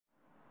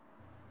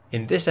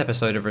In this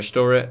episode of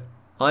Restore It,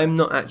 I'm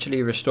not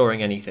actually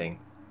restoring anything.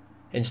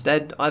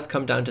 Instead, I've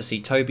come down to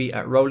see Toby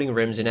at Rolling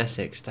Rims in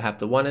Essex to have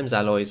the 1M's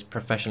alloys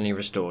professionally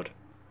restored.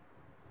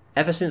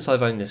 Ever since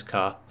I've owned this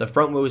car, the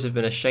front wheels have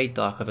been a shade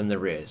darker than the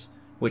rears,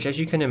 which as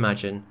you can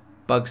imagine,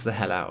 bugs the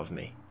hell out of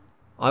me.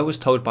 I was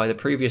told by the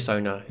previous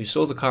owner who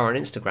saw the car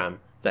on Instagram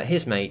that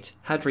his mate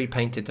had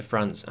repainted the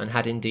fronts and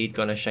had indeed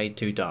gone a shade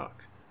too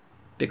dark.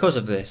 Because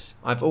of this,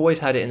 I've always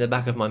had it in the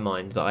back of my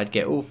mind that I'd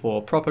get all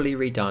four properly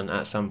redone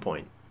at some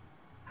point.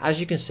 As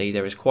you can see,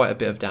 there is quite a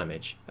bit of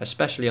damage,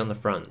 especially on the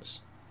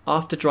fronts.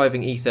 After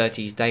driving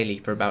E30s daily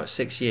for about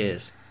 6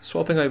 years,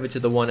 swapping over to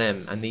the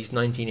 1M and these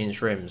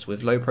 19-inch rims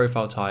with low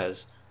profile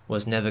tyres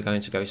was never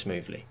going to go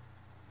smoothly.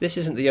 This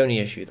isn't the only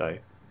issue though.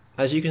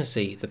 As you can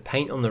see, the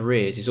paint on the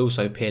rears is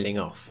also peeling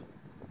off,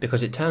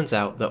 because it turns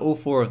out that all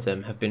four of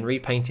them have been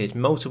repainted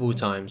multiple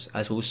times,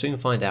 as we'll soon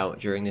find out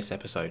during this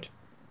episode.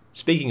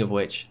 Speaking of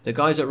which, the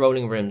guys at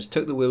Rolling Rims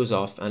took the wheels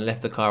off and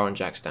left the car on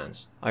jack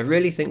stands. I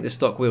really think the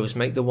stock wheels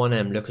make the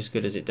 1M look as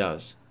good as it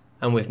does,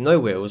 and with no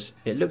wheels,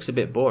 it looks a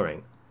bit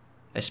boring.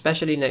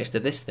 Especially next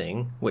to this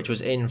thing, which was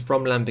in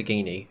from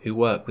Lamborghini, who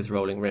work with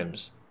Rolling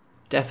Rims.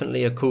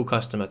 Definitely a cool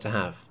customer to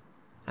have.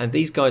 And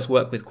these guys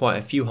work with quite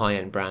a few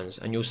high-end brands,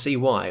 and you'll see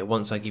why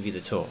once I give you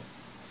the tour.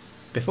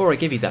 Before I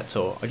give you that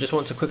tour, I just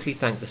want to quickly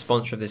thank the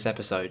sponsor of this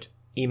episode,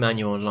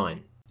 eManual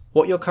Online.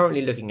 What you're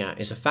currently looking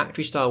at is a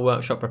factory-style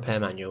workshop repair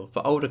manual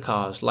for older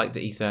cars like the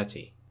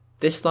E30.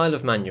 This style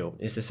of manual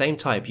is the same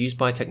type used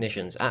by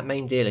technicians at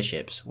main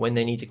dealerships when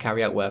they need to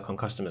carry out work on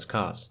customers'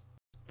 cars.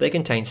 They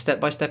contain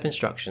step-by-step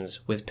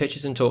instructions with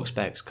pictures and torque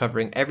specs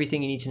covering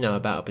everything you need to know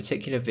about a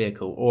particular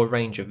vehicle or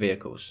range of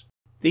vehicles.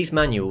 These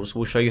manuals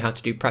will show you how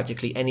to do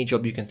practically any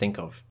job you can think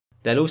of.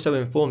 They'll also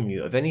inform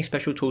you of any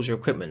special tools or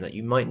equipment that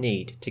you might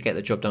need to get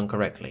the job done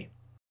correctly.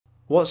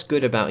 What's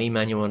good about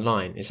eManual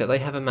Online is that they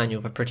have a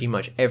manual for pretty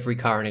much every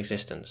car in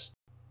existence.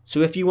 So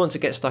if you want to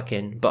get stuck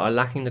in but are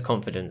lacking the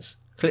confidence,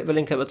 click the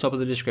link at the top of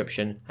the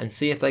description and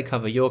see if they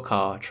cover your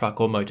car, truck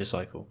or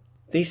motorcycle.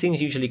 These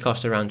things usually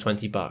cost around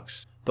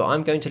 $20, but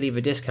I'm going to leave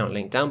a discount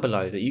link down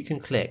below that you can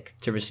click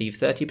to receive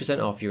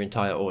 30% off your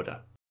entire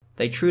order.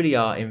 They truly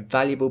are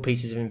invaluable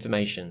pieces of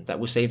information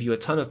that will save you a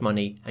ton of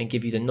money and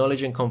give you the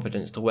knowledge and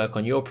confidence to work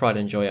on your pride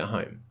and joy at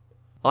home.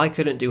 I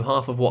couldn't do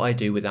half of what I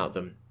do without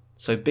them.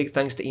 So big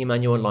thanks to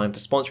eManual Online for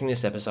sponsoring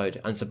this episode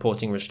and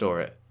supporting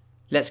Restore It.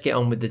 Let's get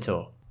on with the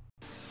tour.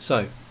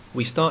 So,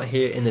 we start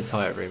here in the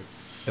tyre room.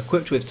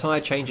 Equipped with tyre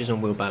changes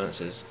and wheel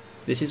balancers,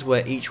 this is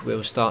where each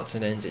wheel starts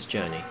and ends its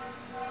journey.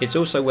 It's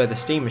also where the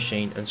steam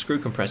machine and screw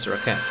compressor are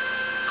kept,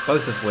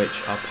 both of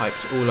which are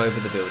piped all over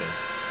the building.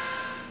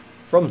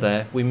 From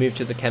there, we move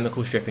to the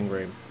chemical stripping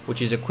room,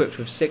 which is equipped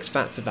with 6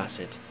 vats of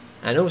acid,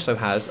 and also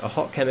has a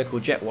hot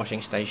chemical jet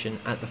washing station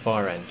at the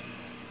far end.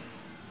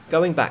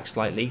 Going back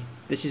slightly,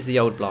 this is the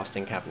old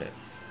blasting cabinet,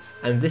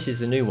 and this is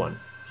the new one,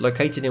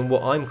 located in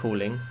what I'm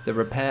calling the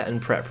repair and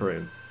prep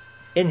room.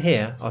 In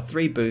here are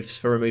 3 booths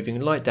for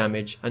removing light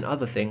damage and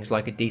other things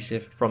like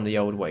adhesive from the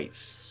old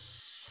weights.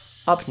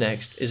 Up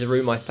next is a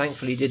room I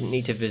thankfully didn't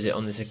need to visit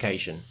on this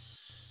occasion.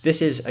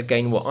 This is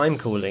again what I'm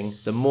calling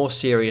the more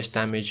serious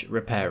damage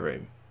repair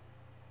room.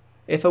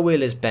 If a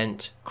wheel is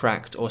bent,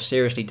 cracked or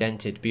seriously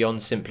dented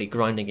beyond simply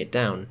grinding it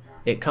down,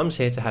 it comes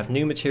here to have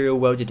new material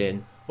welded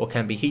in or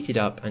can be heated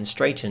up and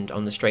straightened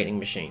on the straightening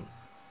machine.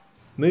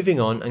 Moving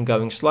on and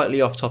going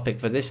slightly off topic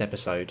for this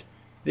episode,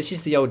 this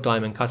is the old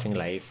diamond cutting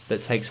lathe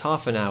that takes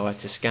half an hour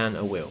to scan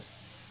a wheel.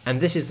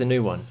 And this is the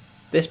new one.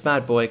 This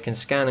bad boy can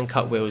scan and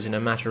cut wheels in a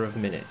matter of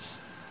minutes.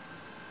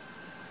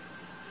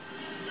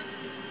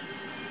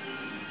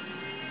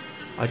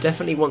 I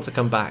definitely want to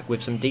come back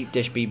with some deep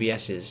dish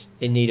BBSs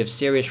in need of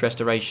serious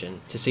restoration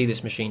to see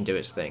this machine do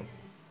its thing.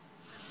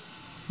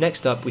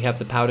 Next up we have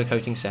the powder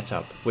coating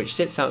setup, which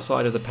sits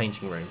outside of the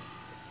painting room.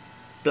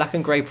 Black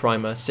and grey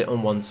primer sit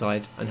on one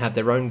side and have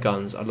their own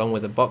guns along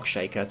with a box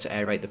shaker to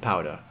aerate the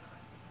powder.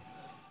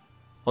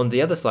 On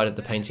the other side of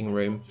the painting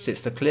room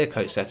sits the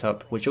Clearcoat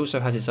setup, which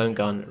also has its own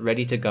gun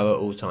ready to go at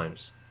all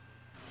times.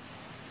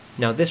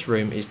 Now this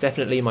room is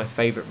definitely my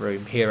favourite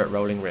room here at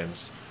Rolling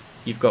Rims.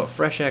 You've got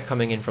fresh air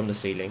coming in from the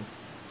ceiling,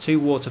 2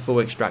 waterfall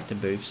extractor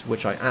booths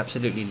which I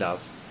absolutely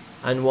love,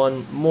 and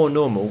one more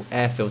normal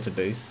air filter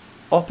booth.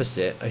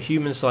 Opposite, a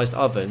human-sized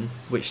oven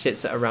which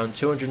sits at around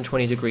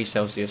 220 degrees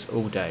Celsius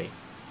all day.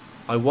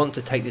 I want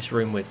to take this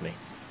room with me.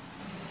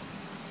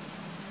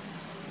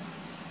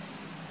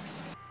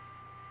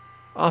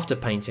 After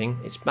painting,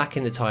 it's back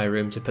in the tyre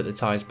room to put the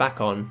tyres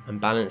back on and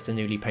balance the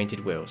newly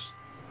painted wheels.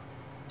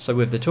 So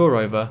with the tour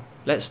over,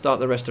 let's start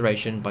the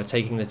restoration by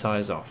taking the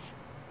tyres off.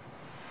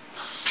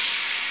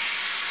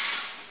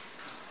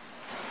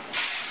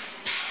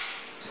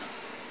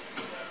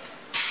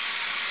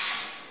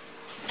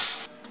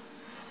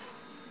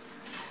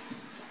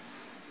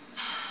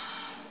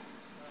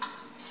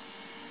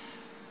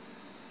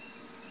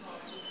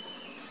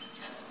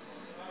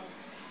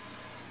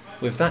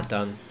 With that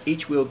done,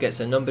 each wheel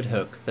gets a numbered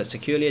hook that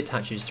securely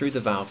attaches through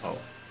the valve hole.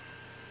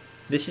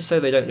 This is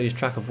so they don't lose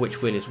track of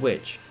which wheel is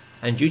which,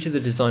 and due to the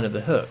design of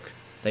the hook,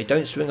 they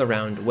don't swing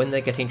around when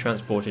they're getting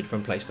transported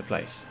from place to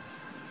place.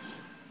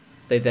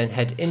 They then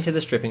head into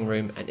the stripping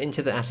room and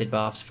into the acid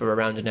baths for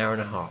around an hour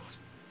and a half.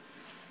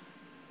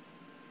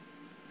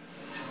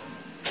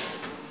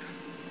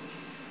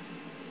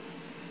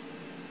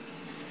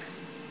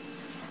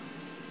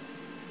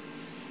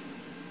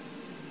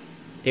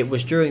 It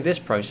was during this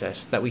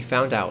process that we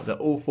found out that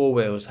all 4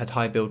 wheels had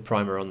high build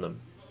primer on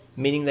them,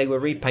 meaning they were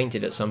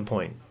repainted at some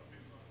point.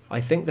 I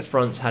think the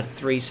fronts had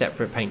 3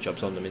 separate paint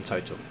jobs on them in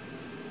total.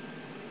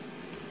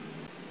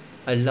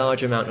 A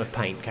large amount of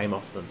paint came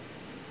off them.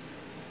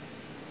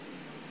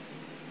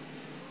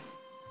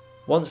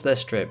 Once they're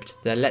stripped,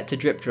 they're let to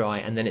drip dry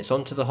and then it's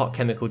onto the hot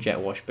chemical jet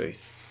wash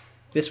booth.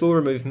 This will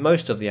remove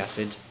most of the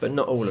acid, but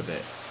not all of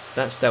it.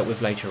 That's dealt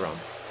with later on.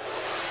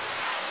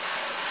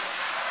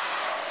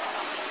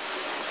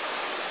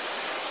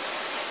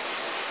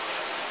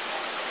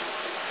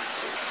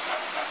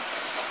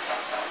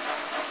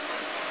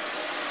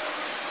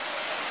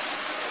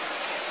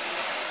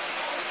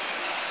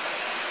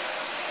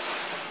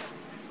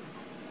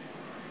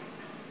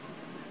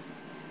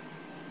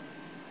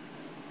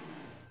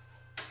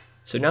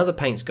 So now the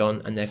paint's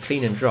gone and they're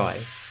clean and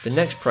dry, the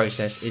next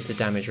process is the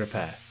damage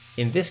repair.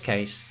 In this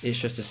case, it's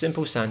just a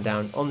simple sand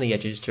down on the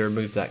edges to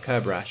remove that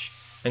curb rash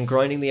and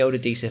grinding the old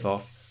adhesive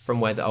off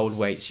from where the old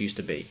weights used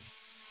to be.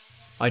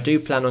 I do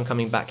plan on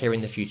coming back here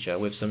in the future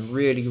with some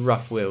really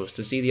rough wheels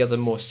to see the other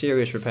more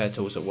serious repair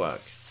tools at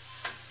work.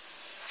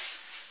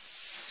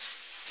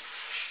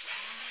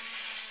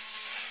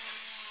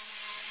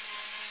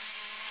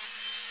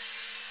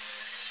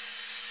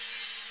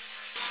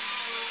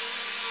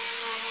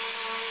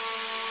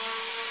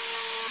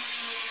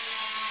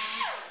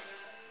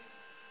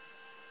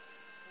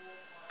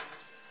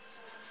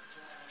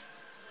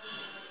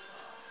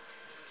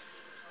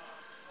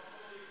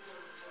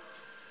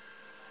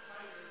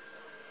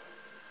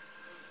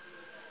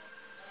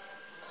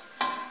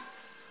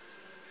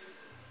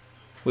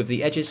 With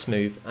the edges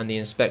smooth and the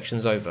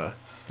inspections over,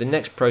 the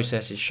next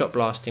process is shot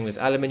blasting with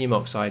aluminium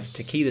oxide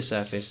to key the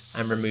surface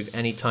and remove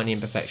any tiny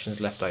imperfections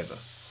left over.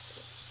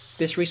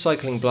 This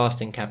recycling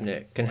blasting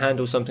cabinet can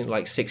handle something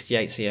like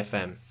 68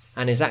 CFM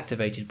and is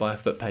activated by a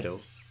foot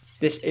pedal.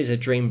 This is a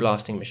dream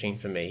blasting machine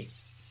for me,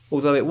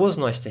 although it was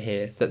nice to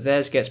hear that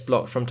theirs gets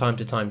blocked from time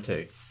to time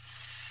too.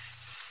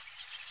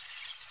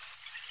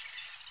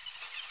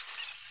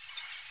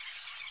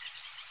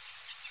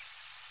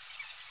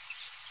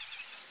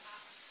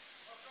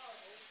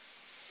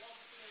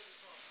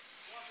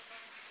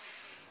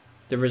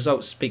 The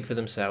results speak for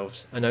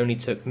themselves and only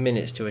took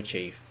minutes to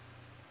achieve.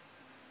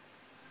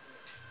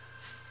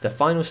 The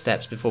final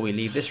steps before we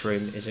leave this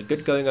room is a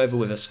good going over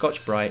with a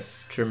Scotch Brite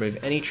to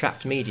remove any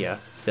trapped media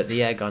that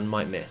the air gun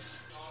might miss.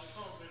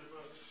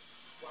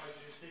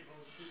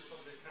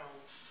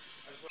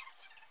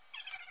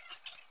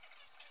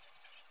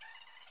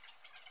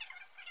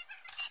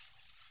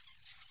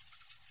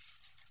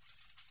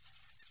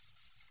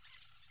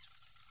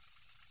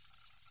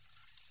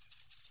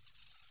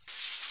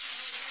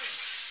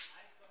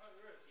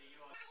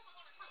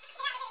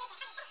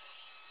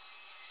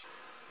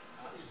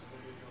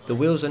 The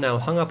wheels are now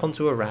hung up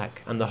onto a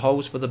rack and the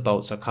holes for the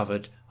bolts are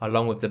covered,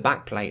 along with the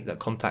back plate that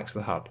contacts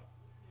the hub.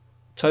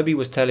 Toby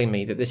was telling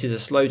me that this is a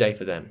slow day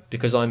for them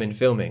because I'm in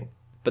filming,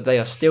 but they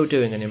are still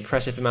doing an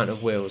impressive amount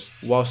of wheels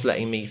whilst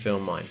letting me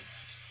film mine.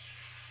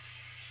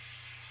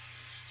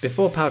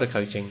 Before powder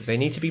coating, they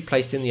need to be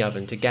placed in the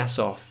oven to gas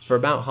off for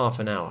about half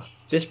an hour.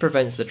 This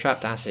prevents the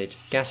trapped acid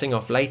gassing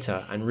off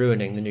later and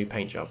ruining the new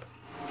paint job.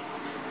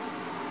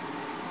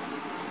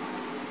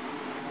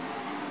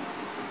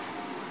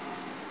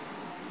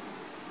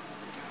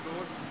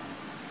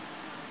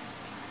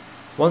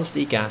 Once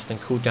degassed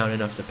and cooled down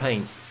enough to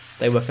paint,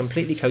 they were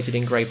completely coated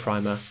in grey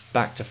primer,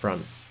 back to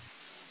front.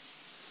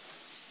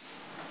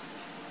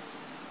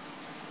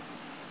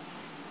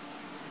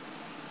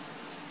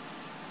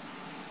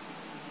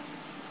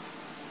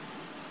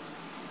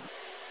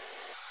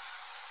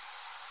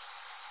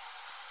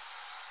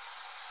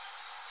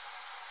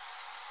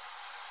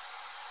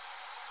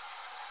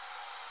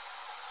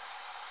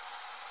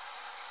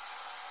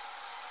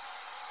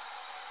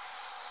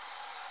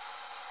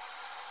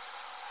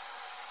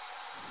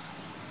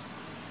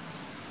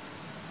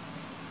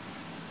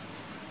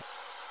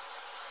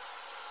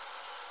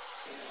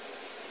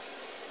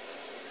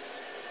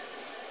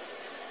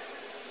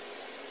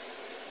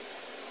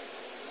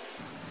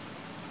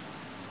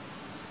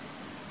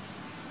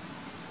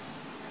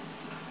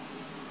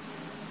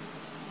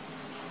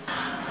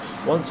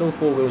 Once all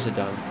 4 wheels are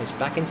done, it's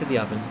back into the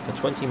oven for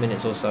 20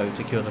 minutes or so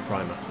to cure the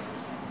primer.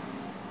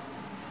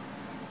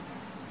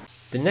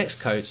 The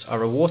next coats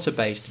are a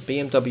water-based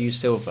BMW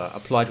silver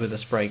applied with a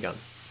spray gun.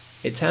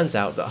 It turns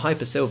out that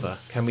Hyper Silver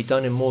can be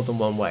done in more than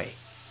one way.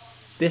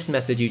 This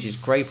method uses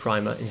grey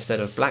primer instead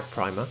of black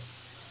primer,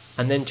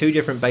 and then 2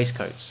 different base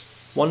coats,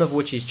 one of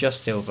which is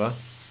just silver,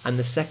 and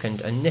the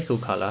second a nickel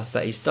colour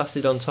that is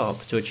dusted on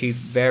top to achieve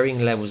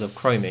varying levels of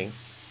chroming,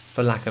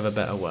 for lack of a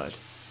better word.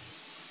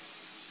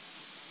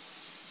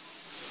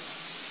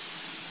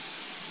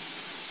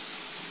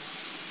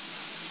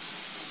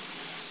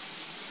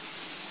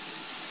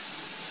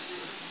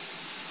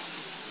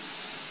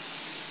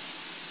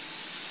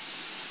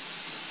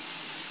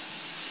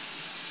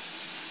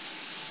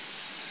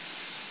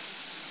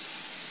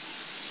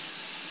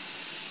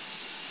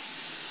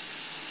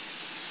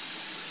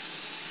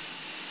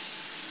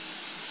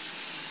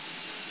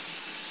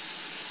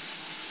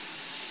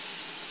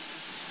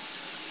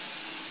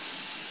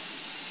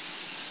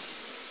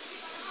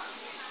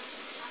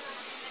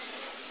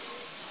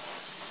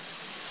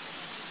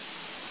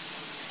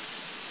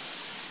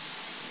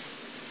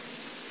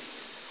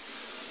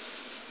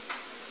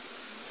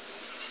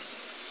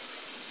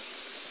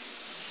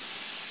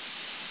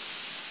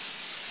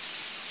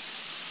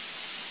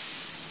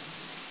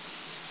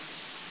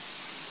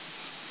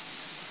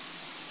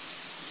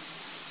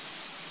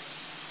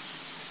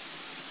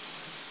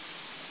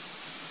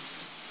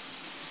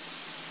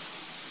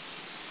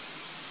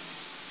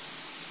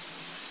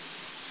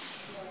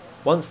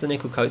 Once the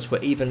nickel coats were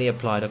evenly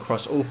applied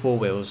across all 4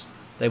 wheels,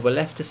 they were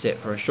left to sit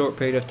for a short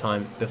period of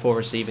time before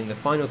receiving the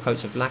final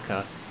coats of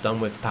lacquer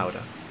done with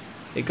powder.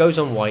 It goes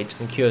on white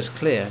and cures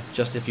clear,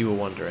 just if you were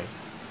wondering.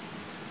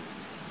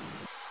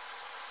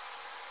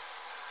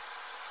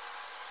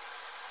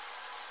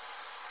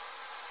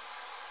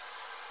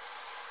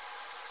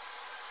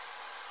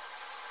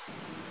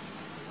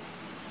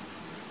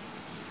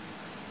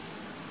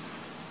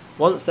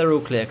 Once they're all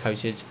clear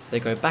coated, they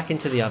go back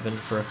into the oven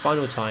for a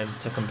final time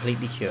to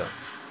completely cure.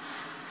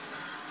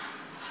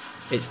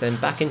 It's then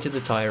back into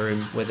the tyre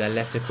room where they're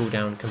left to cool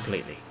down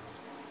completely.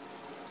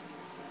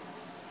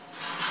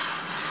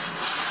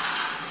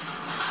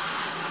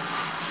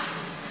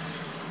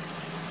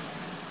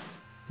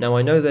 Now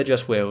I know they're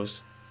just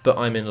wheels, but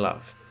I'm in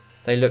love.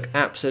 They look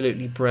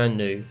absolutely brand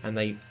new and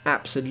they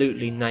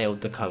absolutely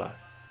nailed the colour.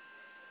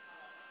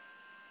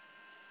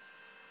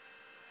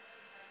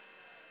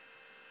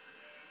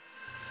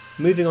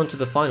 Moving on to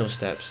the final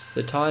steps,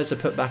 the tyres are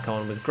put back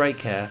on with great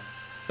care,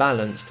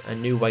 balanced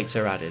and new weights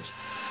are added.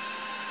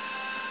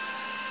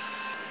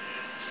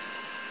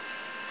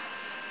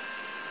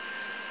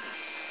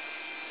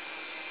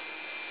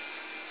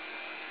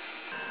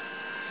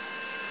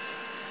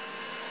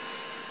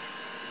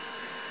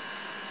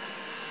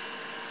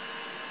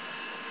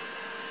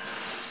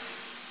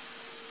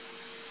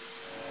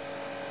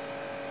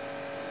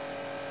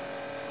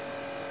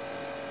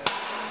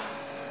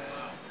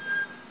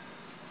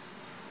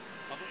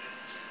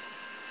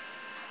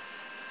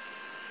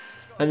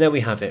 And there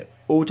we have it,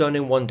 all done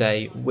in one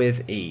day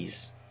with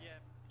ease.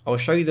 I'll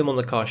show you them on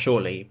the car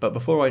shortly, but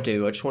before I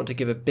do I just want to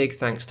give a big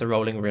thanks to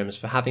Rolling Rims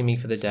for having me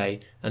for the day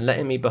and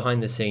letting me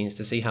behind the scenes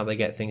to see how they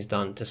get things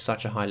done to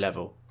such a high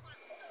level.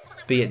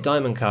 Be it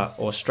diamond cut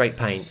or straight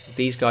paint,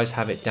 these guys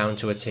have it down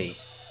to a T.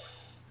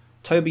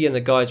 Toby and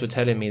the guys were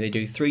telling me they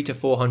do 300 to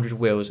 400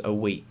 wheels a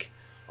week.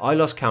 I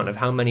lost count of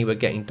how many were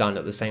getting done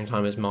at the same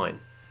time as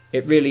mine.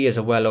 It really is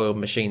a well-oiled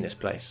machine, this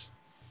place.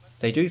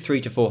 They do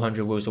 300 to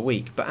 400 wheels a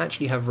week, but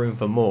actually have room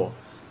for more.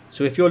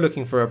 So if you're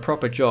looking for a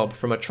proper job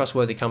from a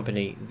trustworthy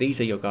company, these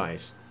are your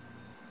guys.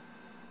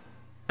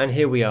 And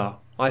here we are.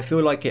 I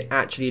feel like it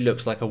actually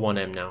looks like a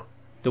 1M now.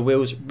 The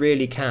wheels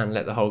really can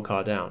let the whole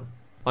car down.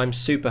 I'm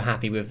super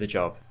happy with the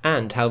job,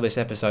 and how this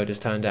episode has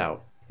turned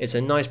out. It's a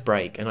nice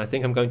break, and I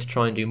think I'm going to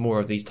try and do more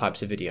of these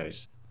types of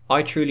videos.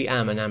 I truly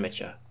am an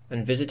amateur,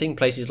 and visiting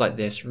places like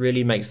this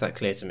really makes that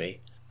clear to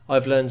me.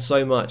 I've learned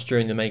so much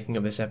during the making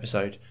of this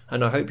episode,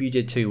 and I hope you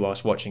did too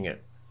whilst watching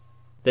it.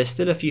 There's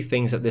still a few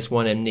things that this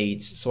 1M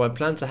needs, so I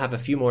plan to have a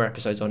few more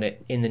episodes on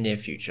it in the near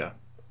future.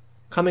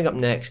 Coming up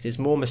next is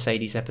more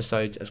Mercedes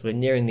episodes as we're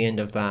nearing the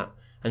end of that,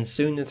 and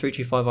soon the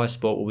 325i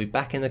Sport will be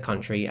back in the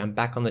country and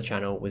back on the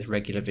channel with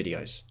regular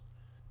videos.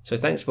 So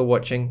thanks for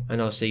watching,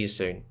 and I'll see you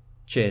soon.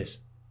 Cheers.